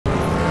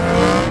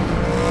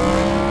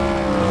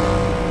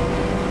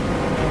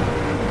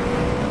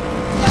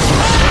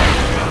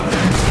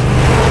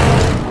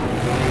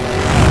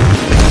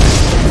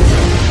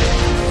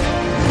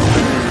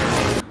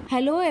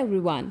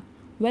everyone,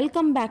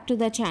 welcome back to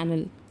the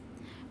channel.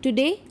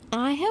 Today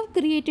I have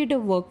created a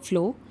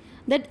workflow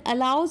that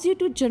allows you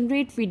to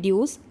generate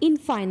videos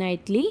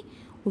infinitely,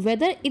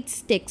 whether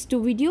it's text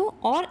to video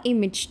or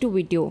image to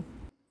video.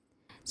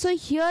 So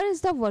here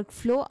is the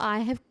workflow I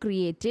have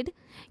created.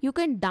 You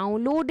can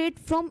download it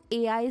from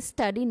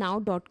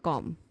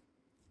aistudynow.com.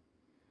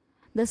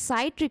 The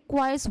site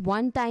requires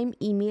one-time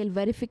email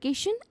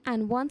verification,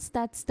 and once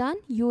that's done,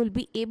 you will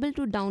be able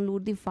to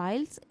download the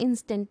files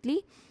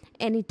instantly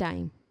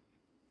anytime.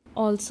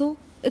 Also,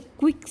 a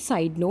quick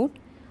side note,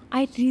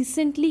 I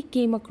recently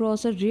came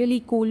across a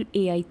really cool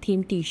AI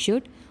theme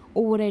t-shirt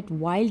over at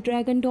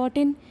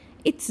wilddragon.in.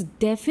 It's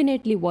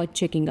definitely worth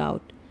checking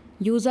out.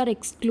 Use our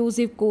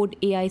exclusive code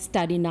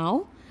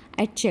AIStudyNow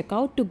at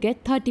checkout to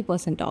get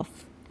 30%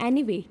 off.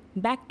 Anyway,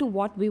 back to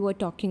what we were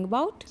talking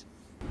about.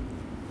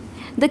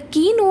 The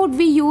keynode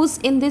we use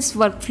in this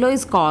workflow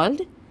is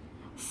called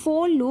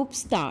for loop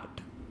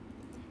start.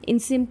 In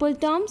simple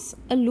terms,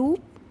 a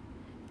loop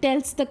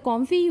tells the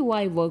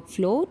ComfyUI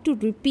workflow to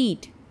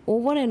repeat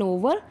over and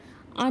over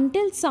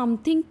until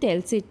something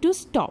tells it to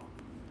stop.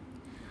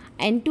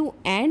 And to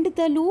end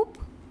the loop,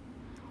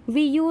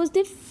 we use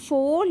the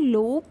for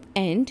loop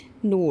end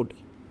node.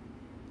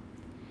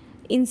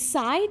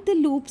 Inside the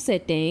loop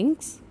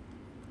settings,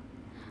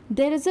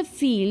 there is a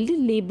field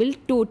labeled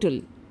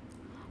total,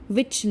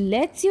 which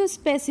lets you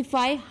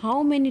specify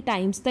how many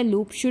times the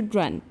loop should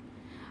run.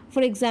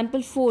 For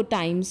example, 4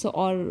 times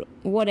or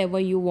whatever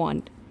you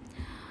want.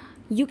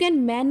 You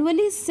can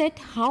manually set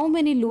how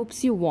many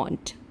loops you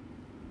want.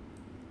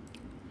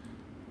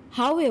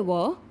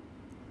 However,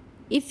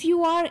 if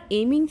you are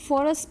aiming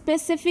for a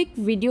specific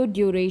video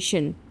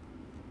duration,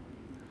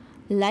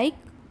 like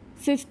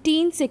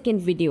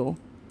 15-second video,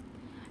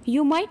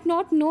 you might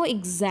not know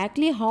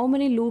exactly how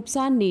many loops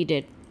are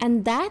needed,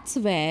 and that's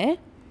where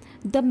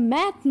the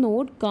math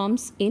node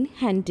comes in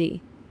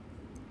handy.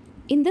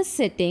 In the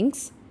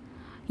settings,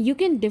 you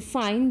can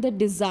define the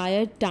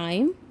desired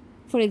time,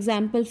 for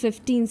example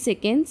 15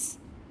 seconds,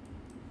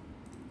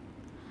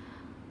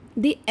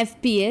 the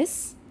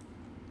FPS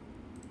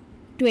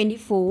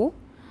 24,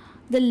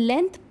 the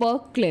length per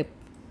clip,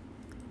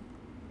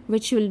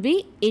 which will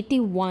be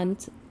 81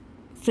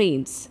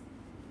 frames.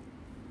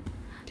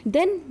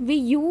 Then we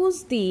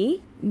use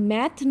the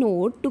math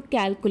node to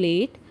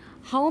calculate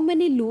how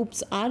many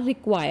loops are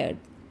required,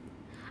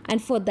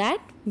 and for that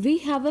we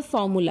have a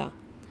formula.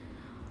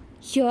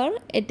 Here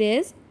it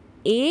is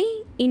A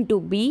into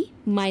B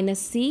minus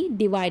C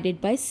divided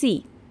by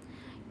C,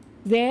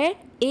 where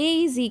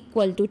A is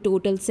equal to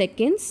total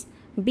seconds,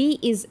 B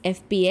is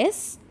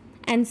FPS,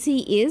 and C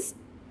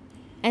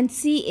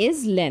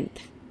is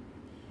length.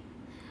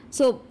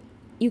 So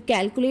you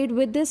calculate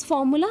with this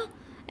formula,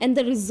 and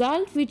the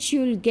result which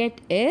you will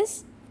get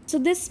is, so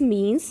this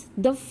means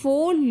the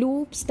for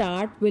loop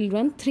start will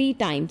run 3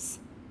 times.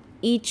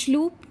 Each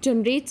loop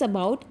generates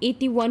about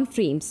 81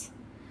 frames.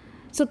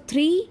 So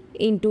 3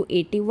 into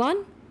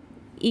 81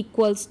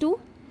 equals to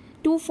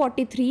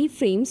 243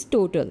 frames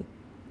total.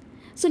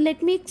 So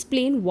let me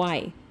explain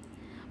why.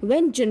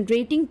 When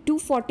generating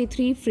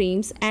 243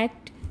 frames at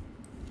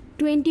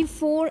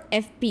 24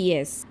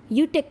 FPS,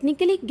 you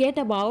technically get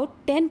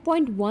about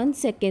 10.1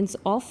 seconds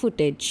of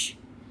footage.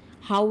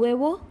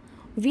 However,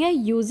 we are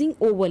using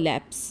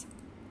overlaps,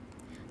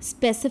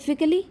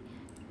 specifically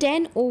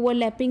 10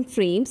 overlapping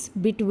frames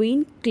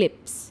between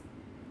clips.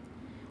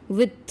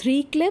 With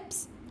 3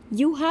 clips,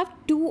 you have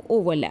 2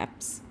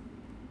 overlaps.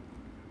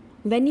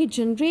 When you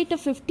generate a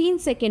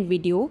 15-second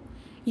video,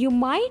 you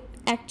might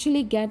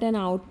actually get an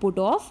output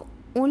of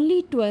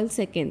only 12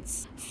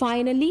 seconds.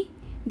 Finally,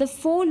 the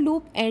for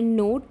loop end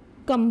node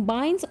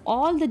combines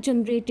all the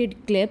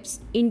generated clips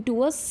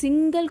into a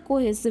single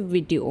cohesive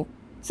video.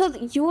 So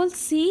you will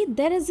see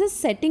there is a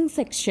setting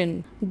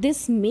section.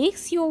 This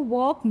makes your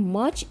work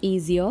much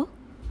easier.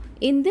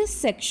 In this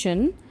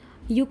section,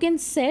 you can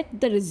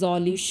set the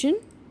resolution,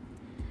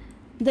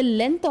 the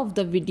length of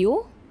the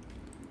video,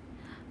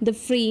 the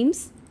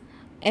frames,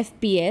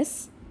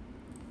 FPS,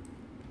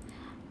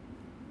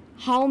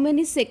 how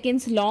many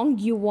seconds long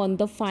you want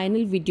the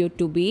final video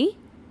to be,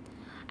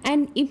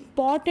 and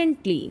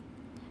importantly,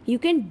 you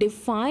can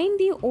define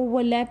the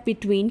overlap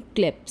between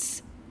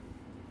clips.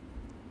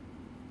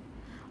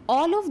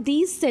 All of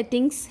these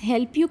settings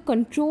help you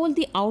control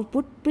the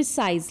output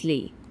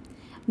precisely,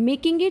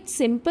 making it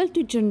simple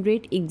to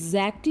generate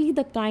exactly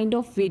the kind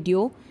of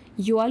video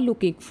you are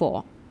looking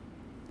for.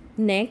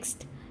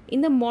 Next, in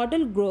the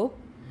model group,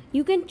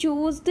 you can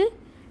choose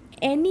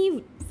any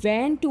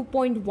Wan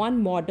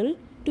 2.1 model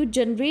to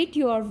generate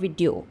your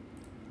video.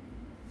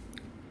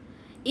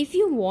 If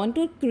you want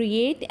to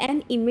create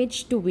an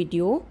image to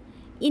video,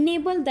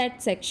 enable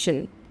that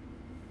section.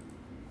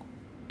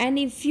 And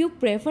if you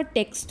prefer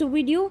text to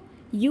video,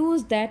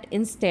 use that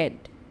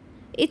instead.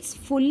 It's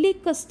fully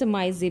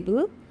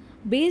customizable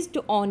based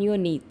on your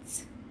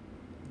needs.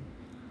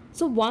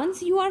 So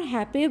once you are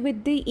happy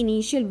with the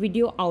initial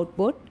video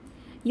output,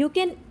 you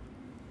can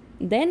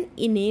then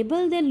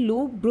enable the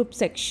loop group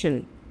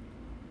section.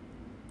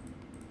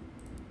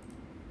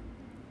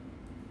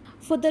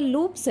 For the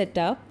loop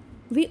setup,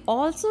 we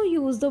also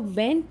use the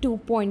Wan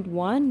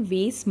 2.1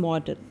 base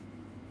model.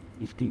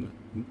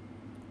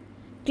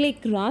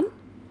 Click run,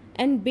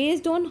 and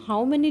based on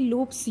how many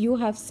loops you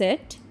have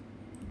set,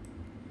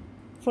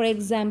 for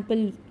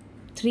example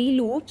 3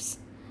 loops,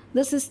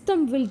 the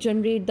system will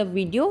generate the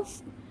video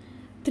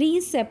 3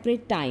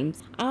 separate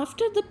times.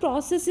 After the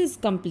process is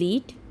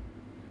complete,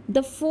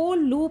 the for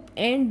loop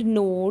end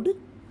node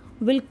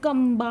will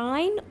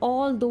combine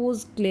all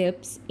those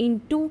clips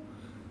into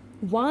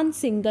one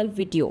single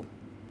video.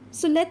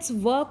 So let's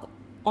work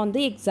on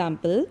the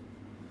example.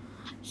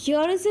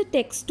 Here is a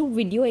text to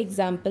video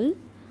example.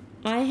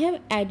 I have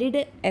added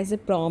it as a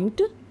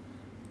prompt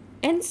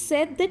and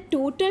set the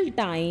total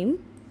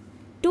time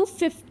to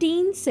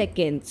 15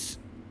 seconds.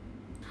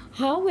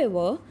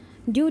 However,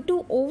 due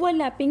to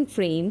overlapping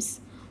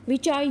frames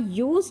which are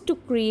used to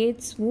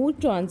create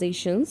smooth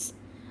transitions,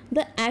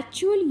 the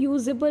actual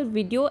usable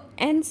video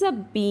ends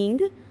up being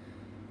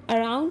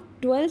around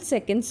 12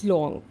 seconds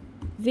long,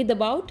 with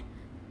about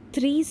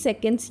 3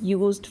 seconds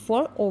used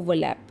for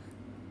overlap.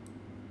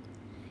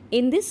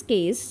 In this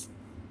case,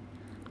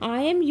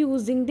 I am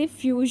using the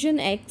Fusion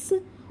X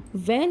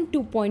Wan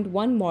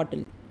 2.1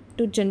 model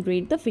to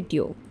generate the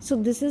video. So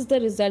this is the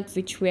result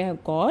which we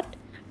have got.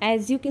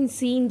 As you can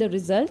see in the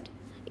result,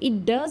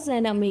 it does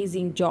an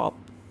amazing job.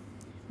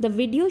 The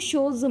video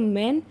shows a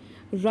man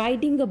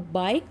riding a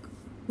bike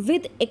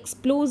with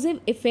explosive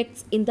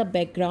effects in the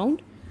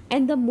background,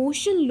 and the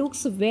motion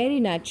looks very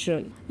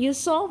natural. You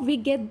saw we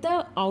get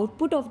the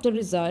output of the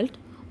result,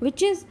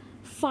 which is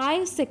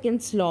 5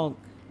 seconds long.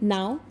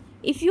 Now,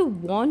 if you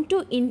want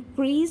to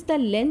increase the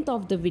length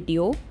of the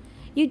video,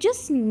 you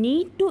just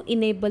need to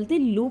enable the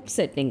loop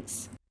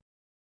settings.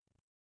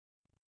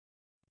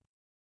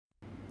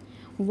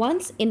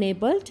 Once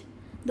enabled,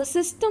 the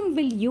system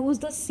will use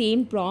the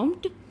same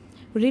prompt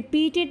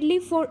repeatedly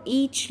for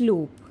each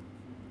loop.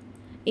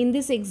 In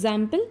this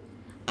example,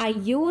 I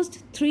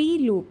used 3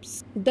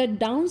 loops. The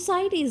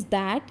downside is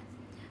that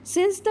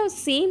since the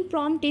same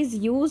prompt is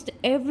used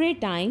every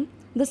time,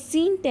 the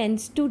scene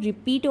tends to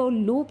repeat or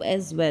loop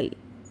as well.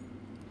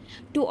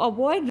 To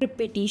avoid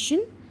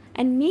repetition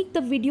and make the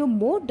video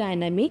more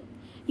dynamic,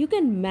 you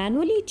can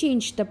manually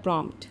change the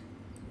prompt.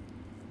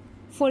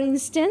 For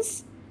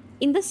instance,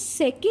 in the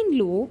second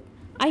loop,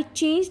 I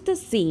changed the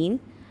scene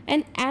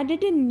and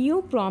added a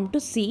new prompt to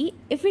see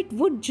if it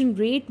would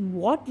generate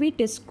what we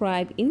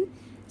described in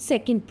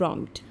second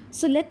prompt.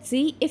 So let's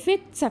see if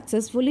it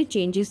successfully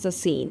changes the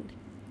scene.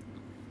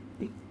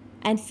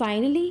 And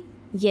finally,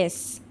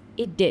 yes,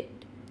 it did.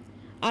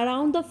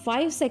 Around the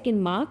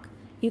 5-second mark,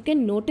 you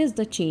can notice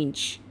the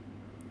change.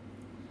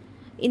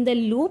 In the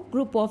loop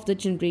group of the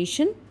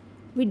generation,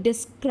 we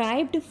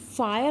described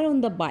fire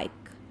on the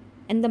bike,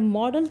 and the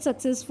model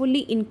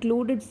successfully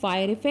included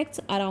fire effects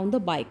around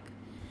the bike.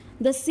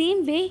 The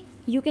same way,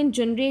 you can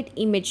generate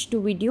image to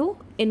video,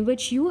 in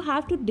which you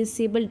have to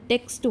disable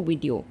text to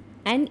video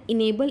and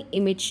enable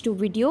image to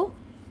video.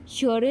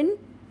 Here in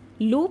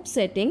loop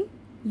setting,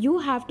 you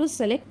have to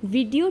select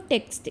video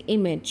text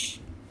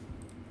image.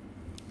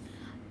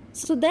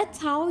 So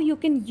that's how you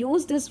can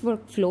use this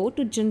workflow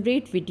to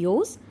generate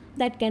videos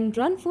that can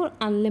run for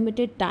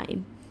unlimited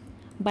time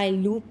by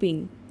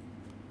looping.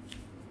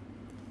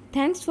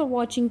 Thanks for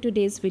watching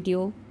today's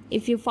video.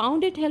 If you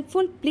found it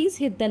helpful, please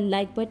hit the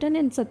like button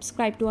and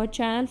subscribe to our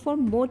channel for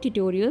more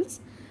tutorials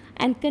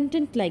and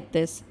content like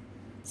this.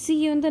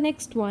 See you in the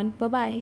next one. Bye-bye.